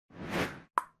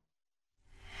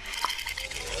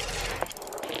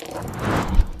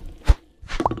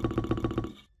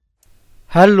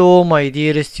Hello my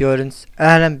dear students،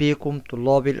 اهلا بيكم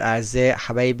طلابي الاعزاء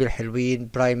حبايبي الحلوين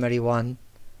برايمري 1.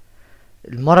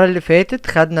 المرة اللي فاتت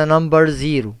خدنا نمبر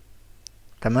 0،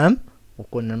 تمام،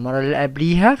 وكنا المرة اللي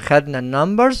قبليها خدنا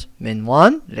النمبرز من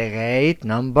 1 لغاية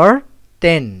نمبر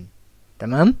 10،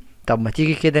 تمام. طب ما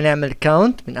تيجي كده نعمل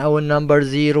كاونت من اول نمبر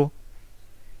 0.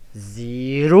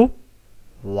 0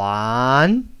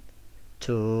 1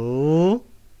 2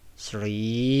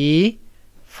 3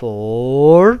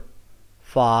 4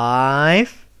 5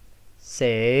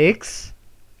 6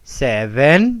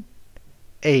 7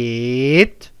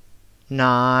 8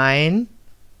 9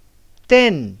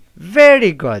 10.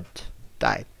 very good.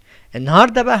 طيب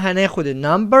النهارده بقى هناخد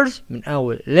النمبرز من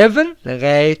اول 11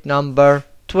 لغايه نمبر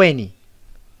 20،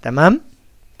 تمام.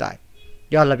 طيب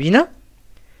يلا بينا.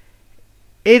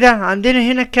 ايه ده؟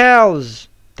 عندنا هنا cows،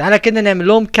 تعالى كده نعمل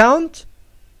لهم count.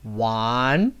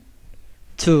 1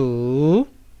 2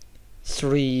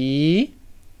 3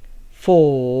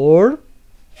 4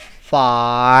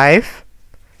 5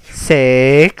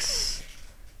 6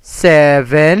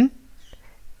 7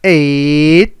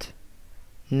 8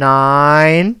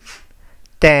 9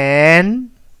 10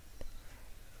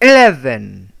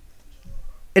 11.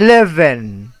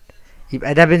 11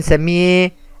 يبقى ده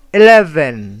بنسميه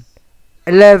 11.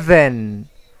 11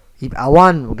 يبقى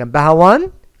 1 وجنبها 1،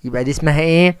 يبقى دي اسمها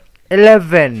ايه؟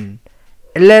 11.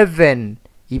 11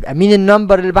 يبقى مين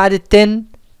النمبر اللي بعد ال 10؟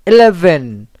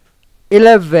 11.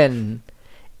 11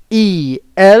 E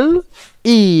L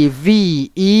E V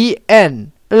E N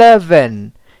 11.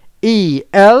 E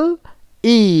L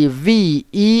E V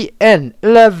E N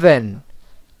 11.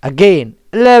 again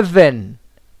 11.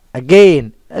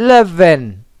 again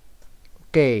 11.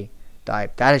 اوكي طيب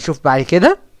تعالى نشوف بعد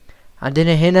كده.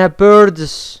 عندنا هنا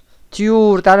birds،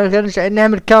 طيور. تعالى كده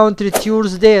نعمل count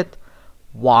للطيورز ديت.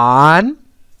 1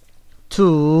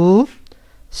 2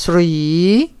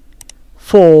 3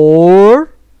 4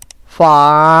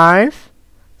 5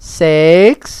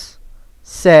 6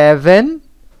 7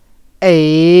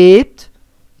 8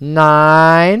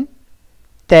 9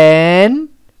 10.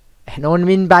 احنا قلنا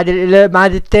مين بعد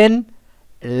ال 10؟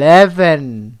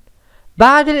 11.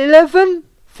 بعد ال 11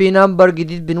 في نمبر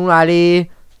جديد بنقول عليه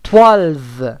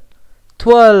 12.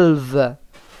 12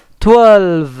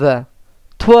 12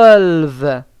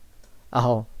 12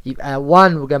 اهو، يبقى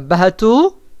 1 وجنبها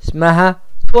 2 اسمها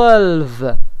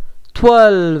 12.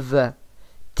 12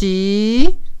 T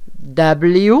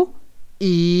W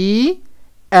E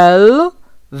L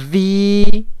V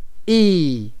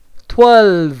E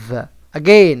 12.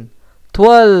 again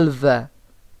 12.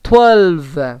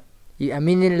 12 يبقى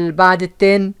مين اللي بعد ال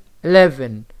 10؟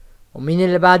 11. ومين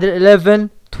اللي بعد ال 11؟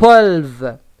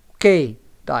 12. اوكي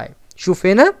طيب شوف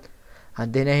هنا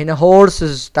عندنا هنا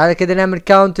horses. تعالى كده نعمل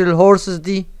count للهورسز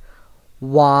دي.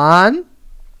 1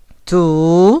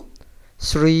 2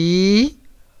 3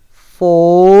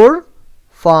 4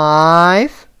 5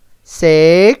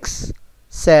 6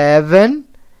 7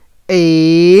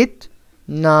 8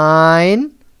 9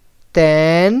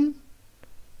 10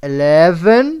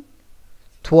 11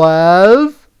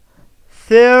 12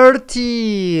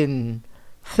 13.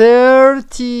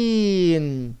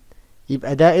 13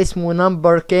 يبقى ده اسمه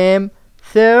نمبر كام؟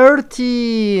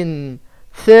 13.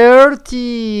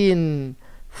 13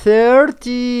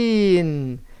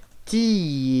 13 T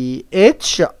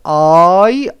H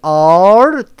I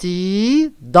R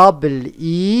T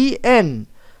E N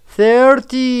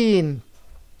 13.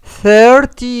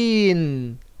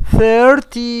 13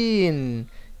 13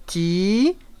 T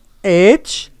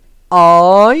H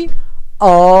I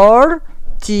R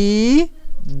T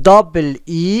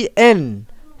E N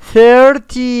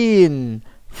 13.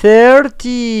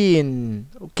 13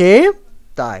 اوكي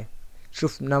طيب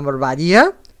شوف النمبر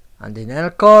بعديها. عندنا هنا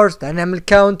الكارز. تعالى نعمل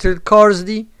كاونت للكارز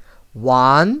دي.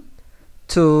 1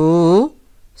 2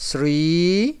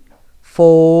 3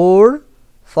 4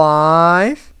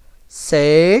 5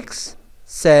 6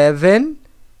 7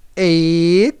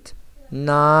 8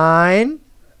 9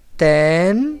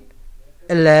 10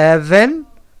 11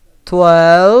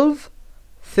 12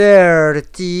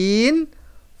 13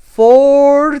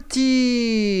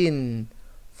 14.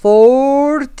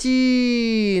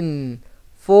 14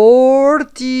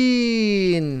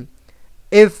 14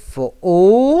 F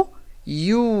O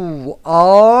U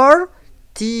R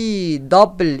T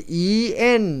E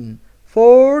N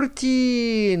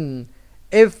 14.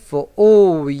 F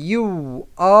O U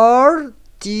R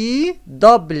T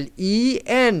E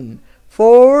N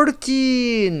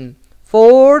 14.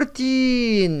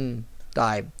 14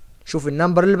 طيب شوف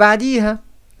النمبر اللي بعديها.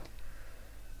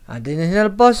 عندنا هنا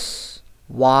الباص.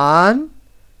 1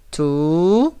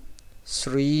 2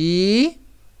 3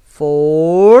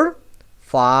 4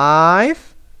 5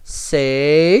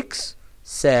 6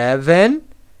 7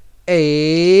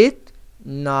 8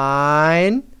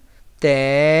 9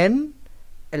 10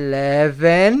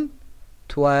 11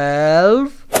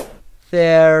 12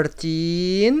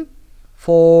 13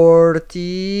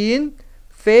 14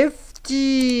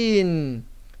 15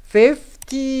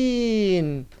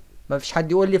 15. ما فيش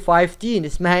حد يقول لي 15،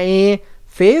 اسمها ايه؟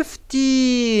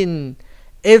 15.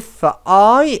 F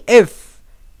I F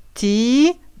T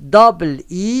double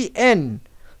E N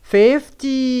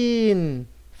 15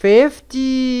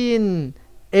 15.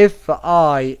 F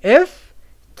I F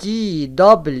T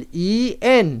double E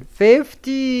N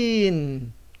 15.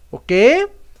 اوكي.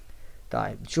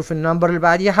 طيب نشوف النمبر اللي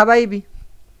بعديه يا حبايبي.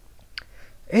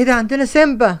 ايه ده؟ عندنا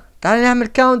سيمبا. تعالى نعمل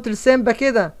كاونت لسيمبا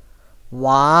كده.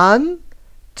 1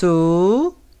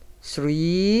 2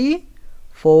 3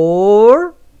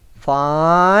 4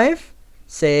 5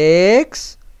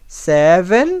 6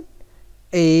 7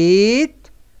 8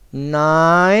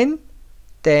 9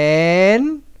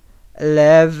 10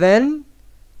 11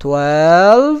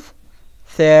 12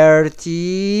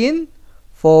 13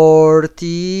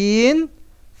 14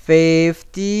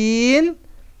 15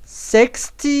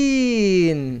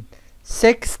 16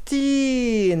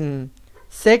 16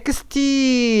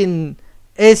 16.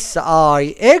 S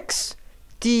I X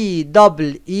T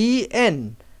double E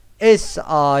N S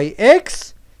I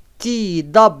X T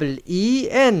double E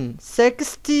N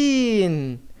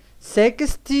 16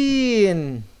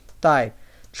 16. طيب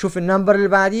شوف النمبر اللي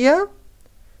بعديها.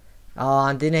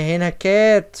 عندنا هنا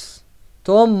كات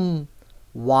توم.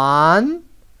 1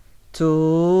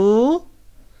 2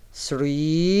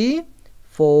 3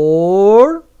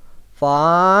 4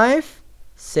 5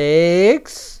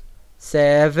 6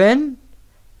 7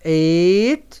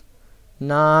 8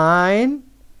 9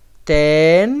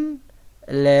 10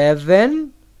 11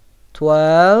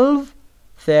 12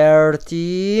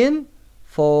 13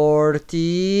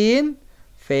 14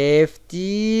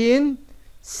 15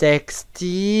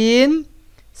 16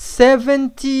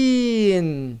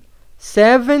 17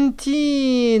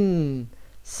 17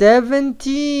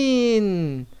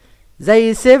 17.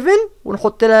 زي 7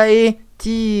 ونحط لها ايه؟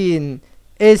 تين.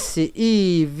 S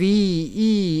E V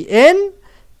E N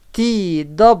T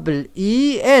double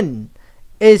E N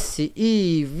S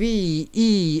E V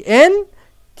E N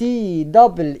T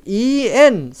double E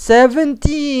N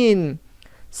 17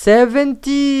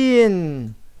 17.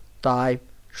 طيب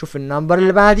شوف النمبر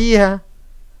اللي بعديها.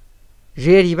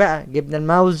 جيري بقى، جبنا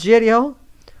الماوس جيري اهو.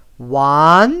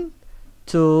 1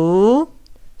 2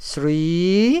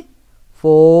 3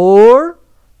 4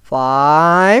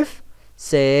 5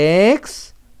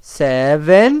 6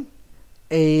 7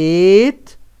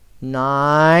 8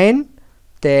 9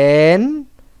 10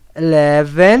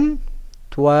 11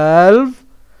 12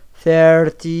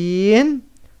 13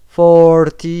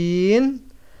 14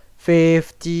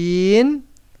 15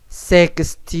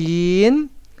 16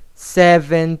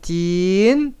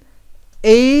 17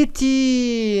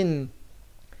 18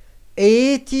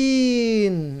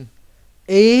 18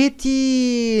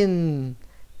 18.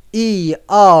 E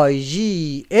I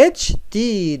G H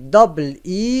T double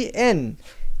E N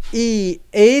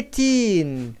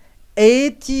 18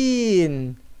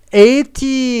 18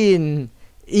 18.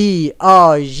 E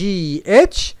I G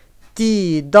H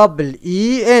T double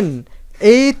E N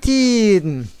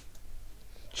 18.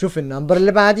 شوف النمبر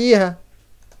اللي بعديها.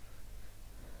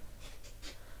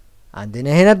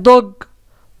 عندنا هنا الدوج.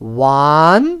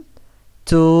 1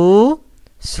 2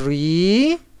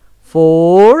 3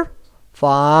 4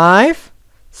 5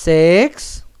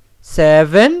 6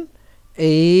 7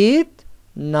 8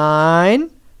 9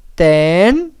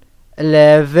 10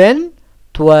 11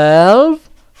 12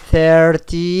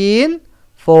 13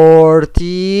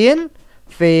 14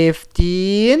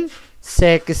 15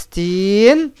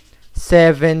 16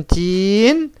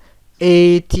 17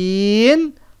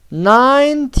 18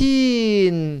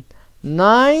 19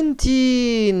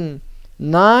 19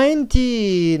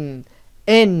 19.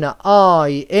 N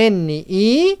I N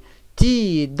E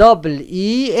T double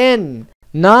E N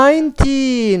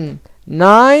 19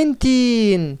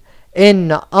 19.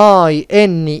 N I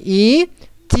N E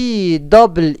T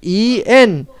double E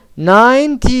N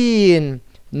 19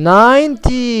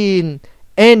 19.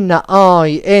 N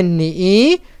I N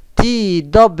E T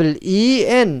double E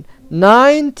N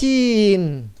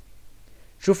 19.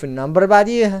 شوف النمبر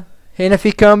بعديها. هنا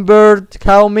في كام bird؟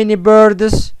 how many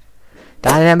birds؟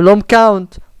 تعال نعملهم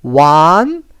count.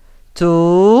 1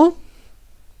 2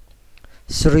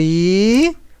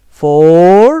 3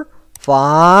 4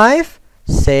 5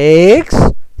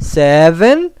 6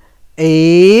 7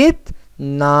 8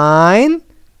 9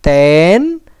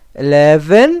 10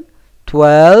 11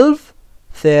 12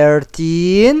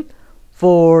 13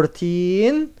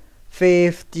 14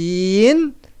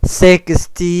 15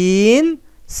 16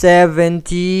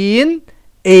 17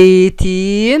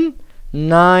 18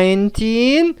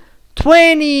 19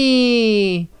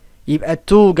 20. يبقى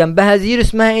 2 جنبها 0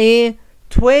 اسمها ايه؟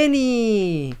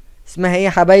 20. اسمها ايه يا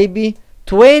حبايبي؟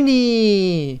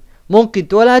 20. ممكن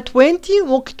تقولها 20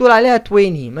 وممكن تقول عليها 20،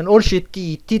 ما نقولش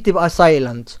التي تبقى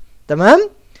سايلنت. تمام؟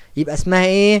 يبقى اسمها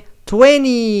ايه؟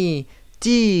 20.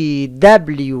 تي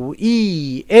دبليو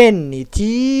اي ان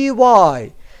تي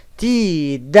واي.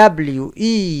 تي دبليو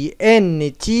اي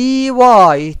ان تي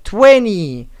واي.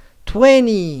 20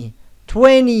 20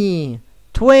 20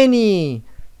 20.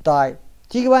 طيب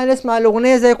تيجي بقى نسمع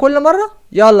الأغنية زي كل مرة.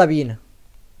 يلا بينا.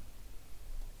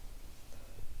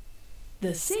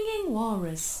 The Singing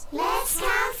Walrus. Let's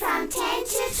count from 10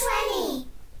 to 20.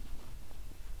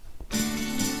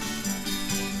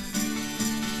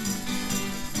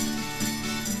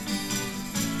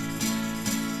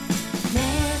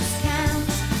 Let's count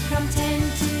from 10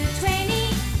 to 20.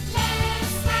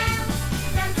 Let's count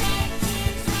from 10 to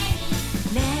 20.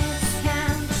 Let's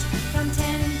count from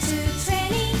 10 to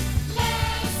 20.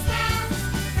 Let's count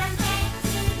from 10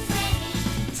 to 20.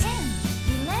 10,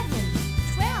 11,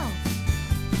 12,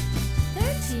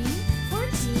 13,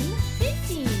 14,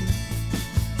 15,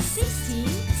 16,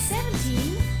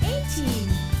 17, 18,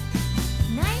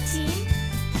 19,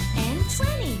 and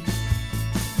 20.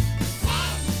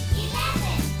 10,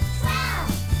 11,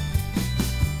 12,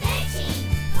 13,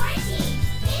 14,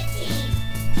 15,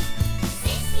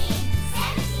 16,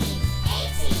 17,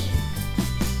 18,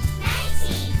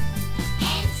 19,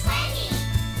 and 20.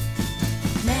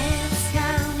 Let's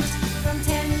count from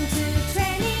 10 to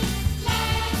 20.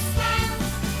 Let's count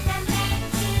from 10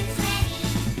 to 20.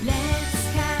 Let's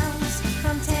count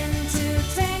from 10 to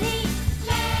 20.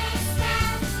 Let's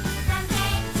count from 10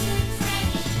 to 20.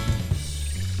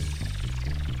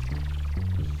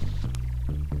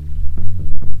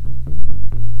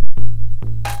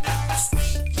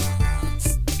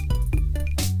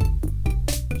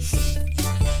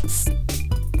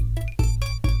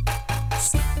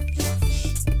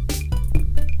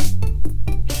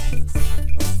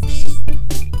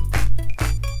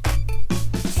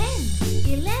 Ten,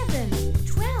 11,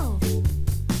 12,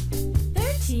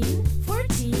 13,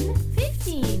 14,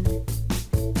 15,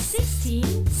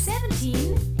 16,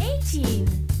 17, 18,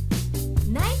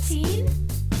 19,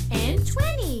 and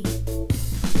 20.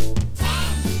 10,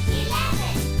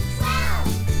 11,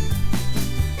 12,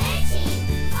 13,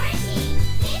 14,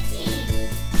 15,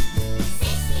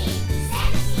 16,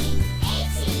 17,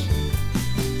 18,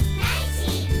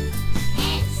 19,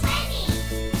 and 20.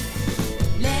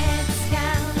 Let's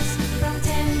count from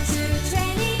 10 to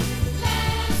 20.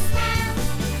 Let's count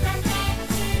from 10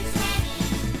 to 20.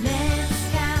 Let's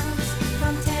count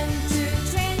from 10 to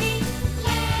 20.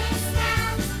 Let's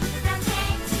count from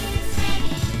 10 to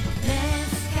 20.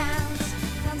 Let's count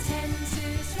from 10 to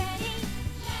 20.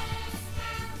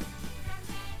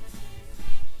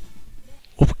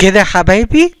 وبكده يا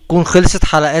حبايبي تكون خلصت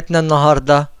حلقتنا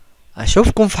النهاردة.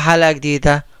 اشوفكم في حلقة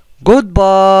جديدة. جود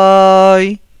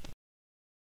باي.